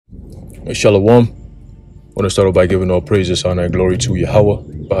Shalom. I want to start off by giving all praises, honor, and glory to Yahweh,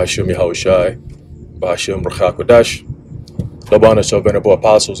 Bahashem Yahushai, Bahashem Ruach HaKodesh. Love, honor to our venerable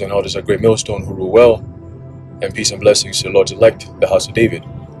apostles and elders at Great Millstone who rule well, and peace and blessings to the Lord's elect, the house of David.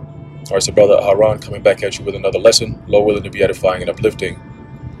 All right, so Brother Haran coming back at you with another lesson, Lord willing to be edifying and uplifting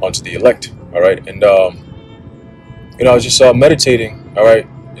unto the elect. All right, and I was just meditating, all right,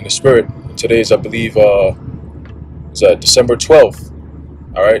 in the spirit. And today is, I believe, December 12th.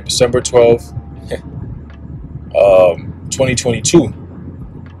 All right, December 12th, 2022.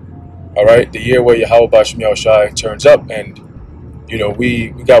 All right, the year where Yahweh Bashem Yahushai turns up, and we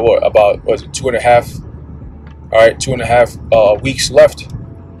got about 2.5? All right, 2.5 weeks left.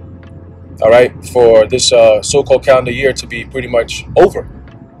 All right, for this so-called calendar year to be pretty much over.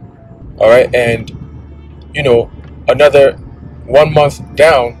 All right, and another 1 month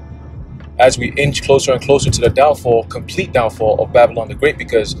down as we inch closer and closer to the downfall, complete downfall of Babylon the Great,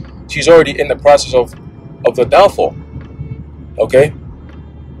 because she's already in the process of the downfall. Okay,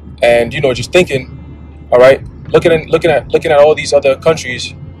 and just thinking, all right, looking at all these other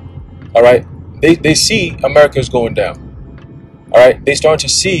countries, all right, they see America's going down. All right, they start to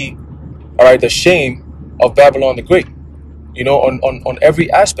see, all right, the shame of Babylon the Great, on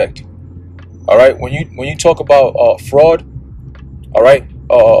every aspect. All right, when you talk about fraud, all right,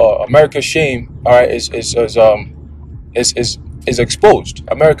 America's shame, all right, is exposed.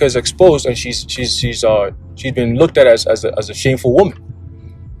 America is exposed, and she's been looked at as a shameful woman.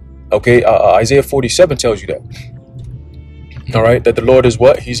 Okay, Isaiah 47 tells you that. All right, that the Lord is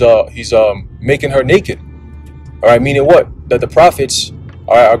what? He's making her naked. All right, meaning what? That the prophets,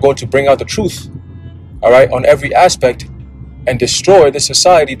 all right, are going to bring out the truth, all right, on every aspect, and destroy the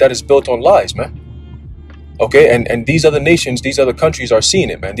society that is built on lies, man. Okay, and these other nations, these other countries are seeing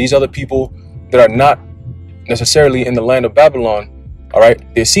it, man. These other people that are not necessarily in the land of Babylon, all right,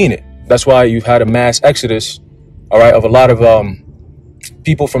 they're seeing it. That's why you've had a mass exodus, all right, of a lot of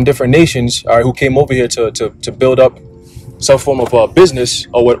people from different nations, all right, who came over here to build up some form of business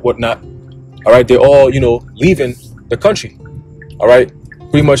or whatnot. All right, they're all leaving the country. All right,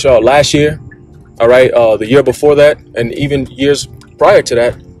 pretty much last year, all right, the year before that, and even years prior to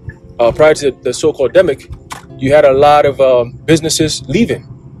that, prior to the so-called demic, you had a lot of businesses leaving,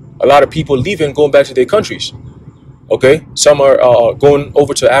 a lot of people leaving, going back to their countries. Okay, some are going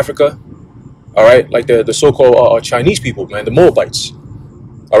over to Africa. All right, like the so-called Chinese people, man, the Moabites.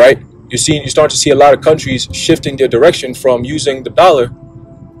 All right, you start to see a lot of countries shifting their direction from using the dollar,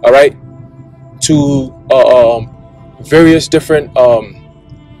 all right, to various different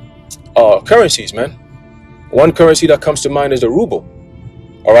currencies, man. One currency that comes to mind is the ruble.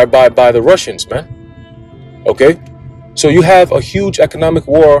 All right, by the Russians, man. Okay, so you have a huge economic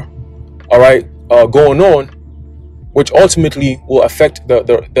war, all right, going on, which ultimately will affect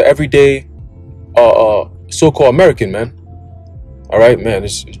the everyday so-called American, man. All right, man,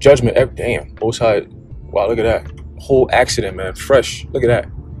 it's judgment. Damn, Most High. Wow, look at that whole accident, man. Fresh. Look at that.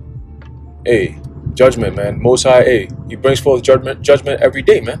 Hey, judgment, man. Most High. Hey, he brings forth judgment every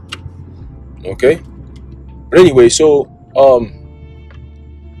day, man. Okay, but anyway, so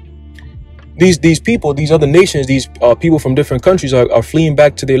these people, these other nations, these people from different countries are fleeing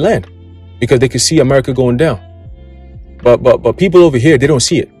back to their land because they can see America going down. But people over here, they don't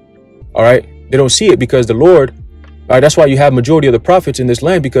see it. All right, they don't see it because the Lord. All right, that's why you have majority of the prophets in this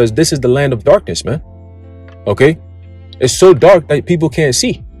land, because this is the land of darkness, man. Okay, it's so dark that people can't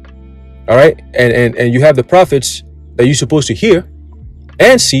see. All right, and you have the prophets that you're supposed to hear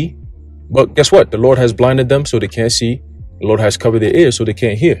and see, but guess what? The Lord has blinded them so they can't see. The Lord has covered their ears so they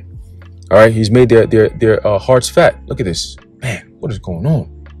can't hear. All right, he's made their hearts fat. Look at this, man. What is going on?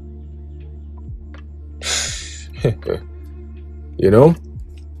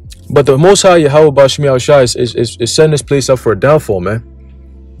 But the Most High Yahweh Bashem Yahushai is setting this place up for a downfall, man.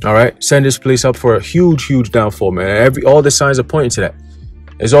 All right, setting this place up for a huge downfall, man. All the signs are pointing to that.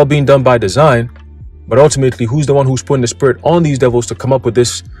 It's all being done by design, but ultimately, who's the one who's putting the spirit on these devils to come up with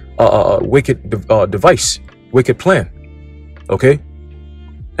this wicked device, wicked plan? Okay,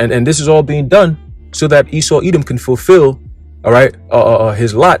 and this is all being done so that Esau Edom can fulfill, all right,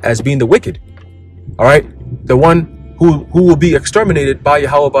 his lot as being the wicked. All right, the one who will be exterminated by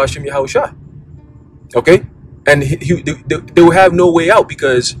Yahweh Bashem Yahushai. Okay, and they will have no way out,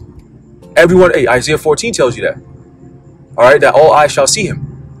 because everyone, hey, Isaiah 14 tells you that. All right, that all eyes shall see him.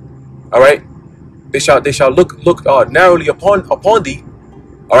 All right, they shall look narrowly upon thee.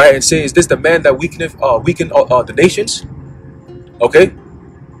 All right, and say, is this the man that weaken the nations? Okay,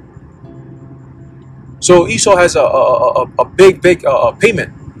 so Esau has a big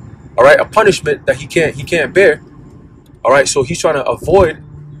payment. All right, a punishment that he can't bear. All right, so he's trying to avoid,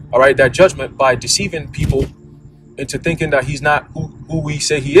 all right, that judgment by deceiving people into thinking that he's not who we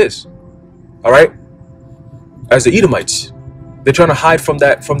say he is. All right, as the Edomites, they're trying to hide from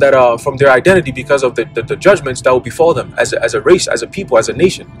their identity because of the judgments that will befall them as a race, as a people, as a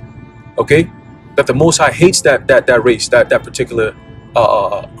nation. Okay, that the Most High hates that race, that particular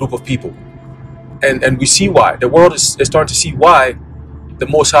group of people, and we see why. The world is starting to see why the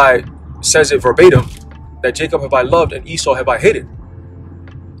Most High says it verbatim, that Jacob have I loved and Esau have I hated.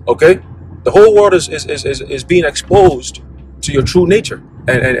 Okay, the whole world is being exposed to your true nature,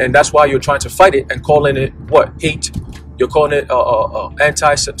 and that's why you're trying to fight it and calling it what? Hate. You're calling it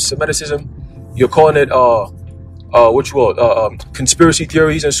anti-Semitism. You're calling it conspiracy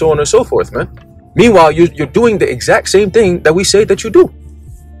theories and so on and so forth, man. Meanwhile, you're doing the exact same thing that we say that you do.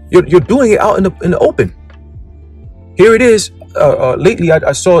 You're doing it out in the open. Here it is. Lately,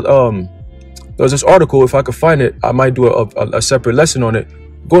 I saw there was this article. If I could find it, I might do a separate lesson on it.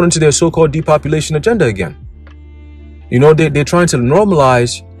 Going into their so-called depopulation agenda again. You know, they're trying to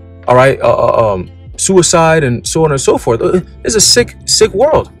normalize, all right, suicide and so on and so forth. It's a sick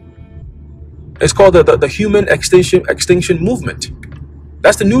world. It's called the human extinction movement.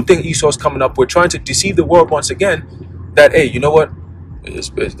 That's the new thing Esau's coming up with, trying to deceive the world once again. That, hey, you know what?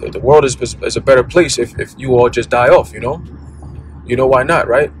 The world is a better place if you all just die off. You know why not,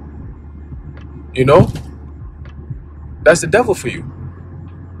 right? You know, that's the devil for you.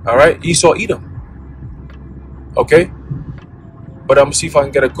 All right, Esau, Edom. Okay, but I'm gonna see if I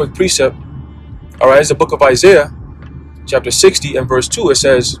can get a quick precept. All right, it's the book of Isaiah, chapter 60 and verse 2. It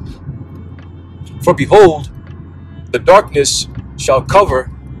says, "For behold, the darkness shall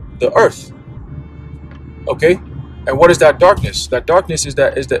cover the earth." Okay, and what is that darkness? That darkness is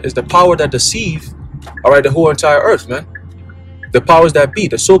the power that deceive, all right, the whole entire earth, man. The powers that be,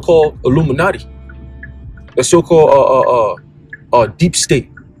 the so-called Illuminati, the so-called deep state.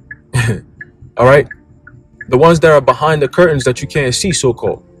 All right, the ones that are behind the curtains that you can't see,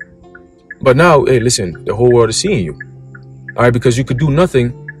 so-called. But now, hey, listen, the whole world is seeing you. All right, because you could do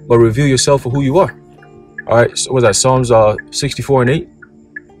nothing but reveal yourself for who you are. All right, so was that Psalms 64 and 8?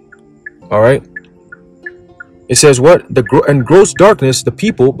 All right, it says what? And gross darkness the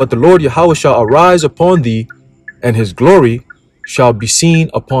people, but the Lord Yahweh shall arise upon thee, and his glory shall be seen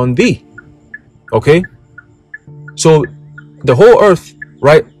upon thee. Okay, so the whole earth,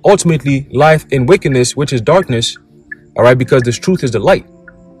 right, ultimately lieth in wickedness, which is darkness. All right, because this truth is the light.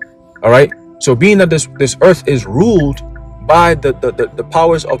 All right, so being that this earth is ruled by the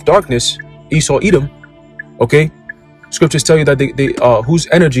powers of darkness, Esau, Edom. Okay, scriptures tell you that they whose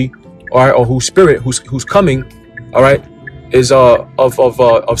energy, all right, or whose spirit, who's coming, all right, is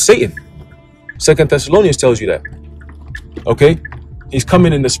of Satan. 2 Thessalonians tells you that. Okay, he's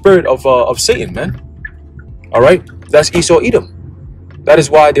coming in the spirit of Satan, man. All right, that's Esau, Edom. That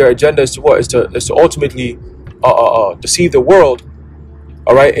is why their agenda is to what? Is to ultimately deceive the world,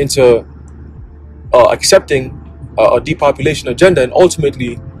 all right, into accepting a depopulation agenda and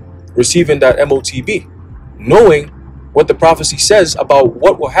ultimately receiving that MOTB, knowing what the prophecy says about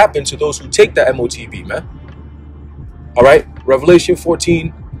what will happen to those who take that MOTB, man. All right, Revelation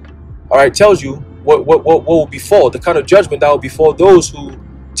 14, all right, tells you what will befall, the kind of judgment that will befall those who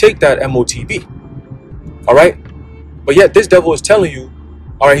take that MOTB. All right, but yet this devil is telling you,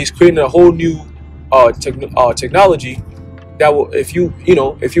 all right, he's creating a whole new technology that will, if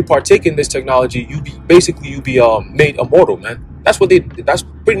you partake in this technology, you be made immortal, man. That's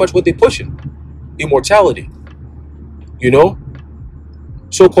pretty much what they're pushing, immortality. You know,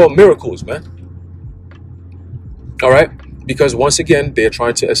 so-called miracles, man. All right, because once again they're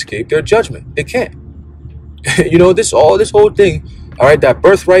trying to escape their judgment. They can't. You know, this whole thing. All right, that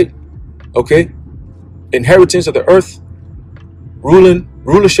birthright, okay, inheritance of the earth,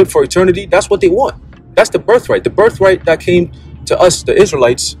 rulership for eternity. That's what they want. That's the birthright. The birthright that came to us, the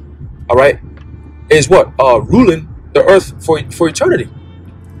Israelites, all right, is what? Ruling the earth for eternity.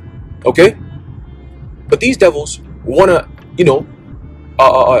 Okay? But these devils want to,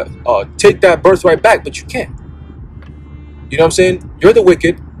 take that birthright back, but you can't. You know what I'm saying? You're the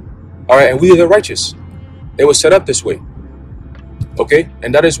wicked, all right, and we are the righteous. It was set up this way. Okay?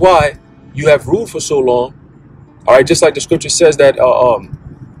 And that is why you have ruled for so long. All right, just like the scripture says that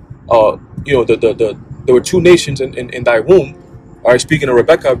there were two nations in thy womb. All right, speaking of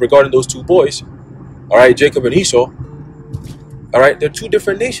Rebecca regarding those two boys, all right, Jacob and Esau. All right, they're two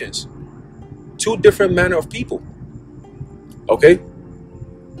different nations, two different manner of people. Okay,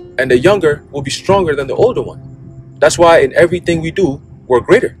 and the younger will be stronger than the older one. That's why in everything we do, we're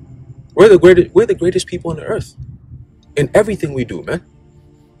greater. We're the greatest people on the earth. In everything we do, man.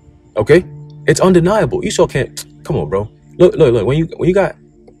 Okay, it's undeniable. Esau can't. Come on, bro. Look. When you got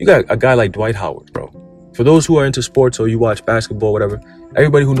You got a guy like Dwight Howard, bro. For those who are into sports or you watch basketball, whatever,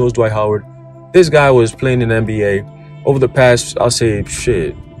 everybody who knows Dwight Howard, this guy was playing in the NBA over the past, I'll say,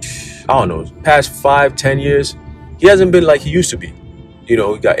 I don't know, past 5-10 years. He hasn't been like he used to be. You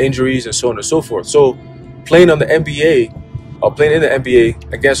know, he got injuries and so on and so forth. So playing on the NBA or playing in the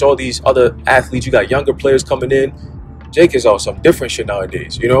NBA against all these other athletes, you got younger players coming in. Jake is on some different shit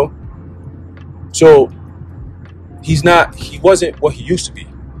nowadays, you know? So he wasn't what he used to be.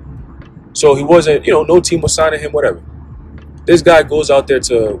 So he wasn't, you know, no team was signing him, whatever. This guy goes out there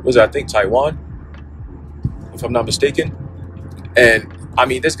to, I think Taiwan, if I'm not mistaken. And I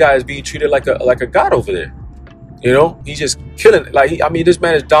mean, this guy is being treated like a god over there. You know, he's just killing it. Like, this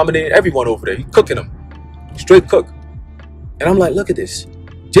man is dominating everyone over there. He's cooking them, straight cook. And I'm like, look at this.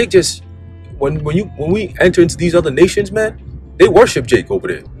 Jake just, when we enter into these other nations, man, they worship Jake over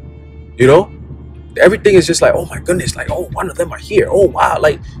there. You know, everything is just like, oh my goodness, like, oh, one of them are here. Oh wow,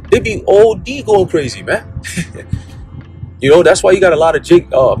 like they be OD going crazy, man. You know, that's why you got a lot of Jake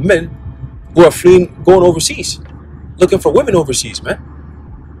men who are fleeing, going overseas, looking for women overseas, man.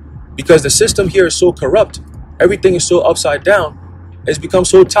 Because the system here is so corrupt. Everything is so upside down. It's become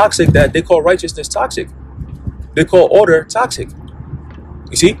so toxic that they call righteousness toxic. They call order toxic.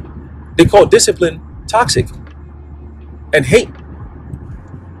 You see? They call discipline toxic. And hate.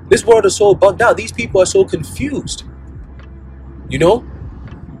 This world is so bugged out. These people are so confused. You know?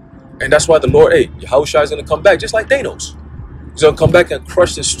 And that's why the Lord, Yahushua is going to come back just like Thanos. He's going to come back and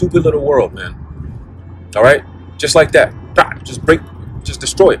crush this stupid little world, man. All right? Just like that. Just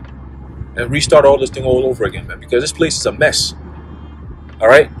destroy it. And restart all this thing all over again, man. Because this place is a mess. All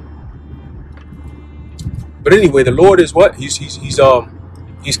right? But anyway, the Lord is what?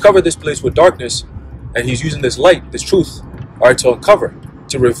 He's covered this place with darkness. And he's using this light, this truth, all right, to uncover,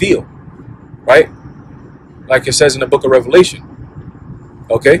 to reveal. Right? Like it says in the book of Revelation.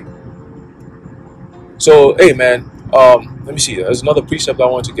 Okay? So, hey, man. Let me see. There's another precept I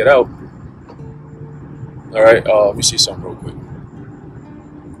want to get out. All right. Let me see something real quick.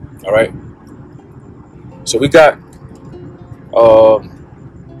 All right. So we got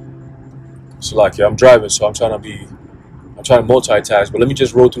Salakia. I'm driving, so I'm trying to multitask, but let me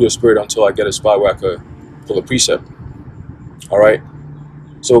just roll through the spirit until I get a spot where I could pull a precept. All right.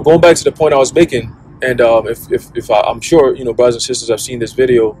 So going back to the point I was making, and I'm sure, you know, brothers and sisters have seen this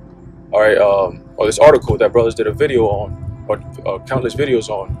video, all right, or this article that brothers did a video on, or countless videos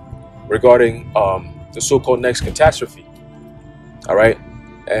on, regarding the so-called next catastrophe. All right.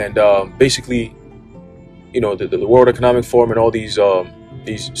 And basically, you know, the World Economic Forum and all these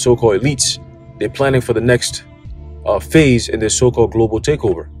so-called elites, they're planning for the next phase in this so-called global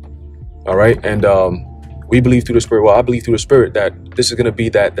takeover. All right. And we believe through the spirit, I believe through the spirit, that this is going to be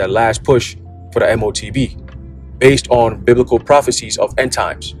that last push for the MOTB based on biblical prophecies of end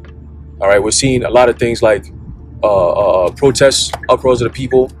times. All right. We're seeing a lot of things like protests, uproars of the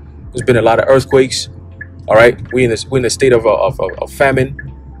people. There's been a lot of earthquakes. All right. We're in a state of famine.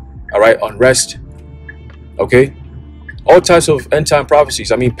 All right. Unrest. Okay. All types of end time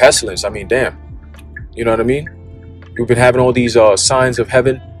prophecies. I mean, pestilence. I mean, damn. You know what I mean? We've been having all these signs of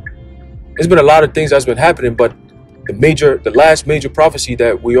heaven. There's been a lot of things that's been happening, but the last major prophecy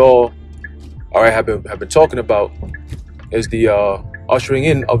that we all right, have been talking about is the ushering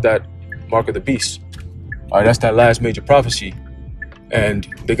in of that mark of the beast. All right, that's that last major prophecy, and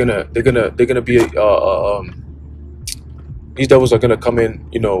they're gonna be these devils are gonna come in,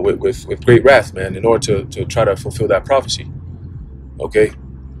 you know, with great wrath, man, in order to try to fulfill that prophecy. Okay,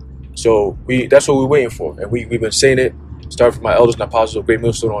 so that's what we're waiting for, and we've been saying it, starting from my elders and apostles of Great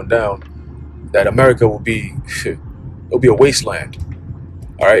Millstone on down, that America will be it'll be a wasteland.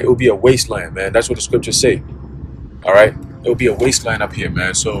 All right, it will be a wasteland, man. That's what the scriptures say. All right, it'll be a wasteland up here,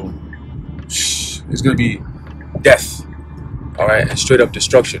 man. So it's gonna be death. All right, and straight up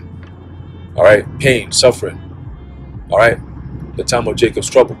destruction. All right, pain, suffering. All right, the time of Jacob's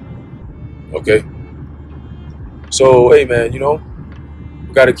trouble. Okay. So hey, man, you know,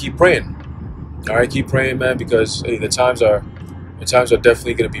 we gotta keep praying. All right, keep praying, man, because hey, the times are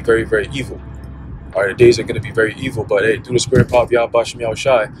definitely gonna be very, very evil. All right, the days are gonna be very evil, but hey, through the spirit power of Yahweh Shem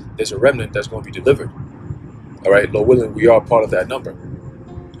Yahushai, there's a remnant that's gonna be delivered. All right, Lord willing, we are part of that number.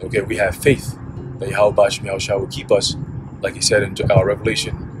 Okay, we have faith that Yahweh Shem Yahushai will keep us, like he said in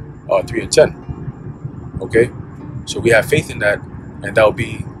Revelation 3 and 10. Okay, so we have faith in that, and that will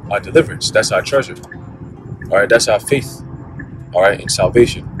be our deliverance. That's our treasure. All right, that's our faith. All right, in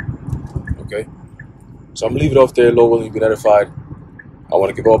salvation. Okay, so I'm gonna leave it off there. Lord willing, be edified. I want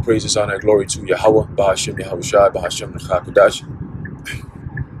to give all praises, honor, and glory to Yahweh, Bahashem Yahushai, Bahashem Nechakadash.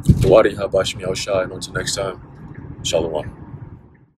 The Wadi Bahashem Yahushai, and until next time, Shalom.